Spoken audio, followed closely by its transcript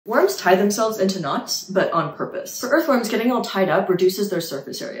Worms tie themselves into knots, but on purpose. For earthworms, getting all tied up reduces their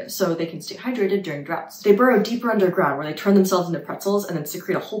surface area, so they can stay hydrated during droughts. They burrow deeper underground, where they turn themselves into pretzels and then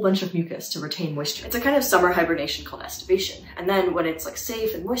secrete a whole bunch of mucus to retain moisture. It's a kind of summer hibernation called estivation, and then when it's like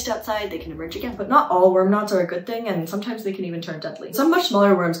safe and moist outside, they can emerge again. But not all worm knots are a good thing, and sometimes they can even turn deadly. Some much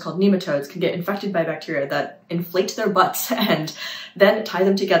smaller worms called nematodes can get infected by bacteria that inflate their butts and then tie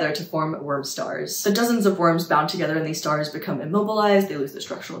them together to form worm stars. The dozens of worms bound together in these stars become immobilized, they lose their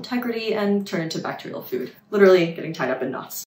structural integrity, and turn into bacterial food. Literally getting tied up in knots.